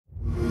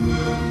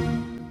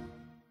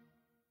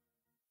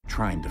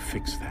trying to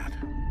fix that,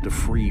 to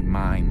free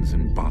minds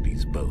and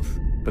bodies both.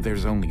 But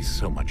there's only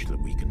so much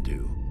that we can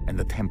do, and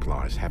the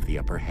Templars have the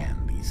upper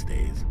hand these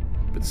days.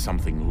 But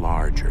something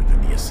larger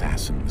than the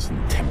Assassins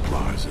and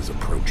Templars is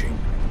approaching,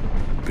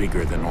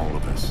 bigger than all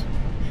of us.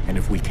 And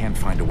if we can't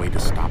find a way to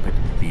stop it,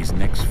 these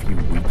next few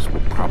weeks will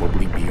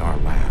probably be our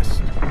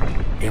last.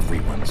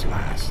 Everyone's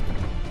last.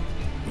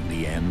 In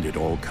the end, it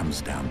all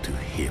comes down to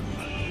him.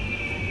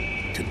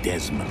 To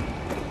Desmond.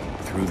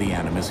 Through the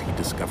Animus, he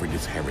discovered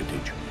his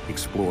heritage,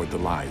 explored the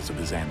lives of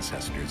his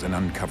ancestors, and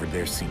uncovered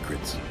their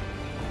secrets.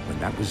 When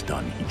that was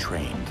done, he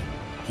trained.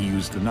 He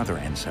used another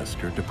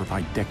ancestor to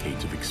provide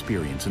decades of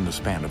experience in the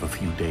span of a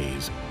few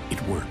days.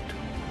 It worked.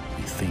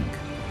 We think.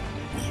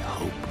 We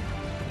hope.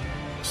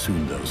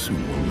 Soon, though,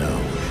 soon we'll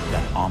know.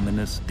 That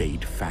ominous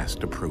date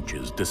fast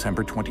approaches,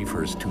 December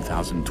 21st,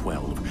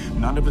 2012.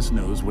 None of us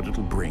knows what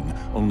it'll bring,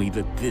 only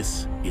that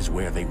this is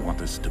where they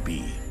want us to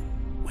be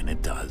when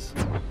it does.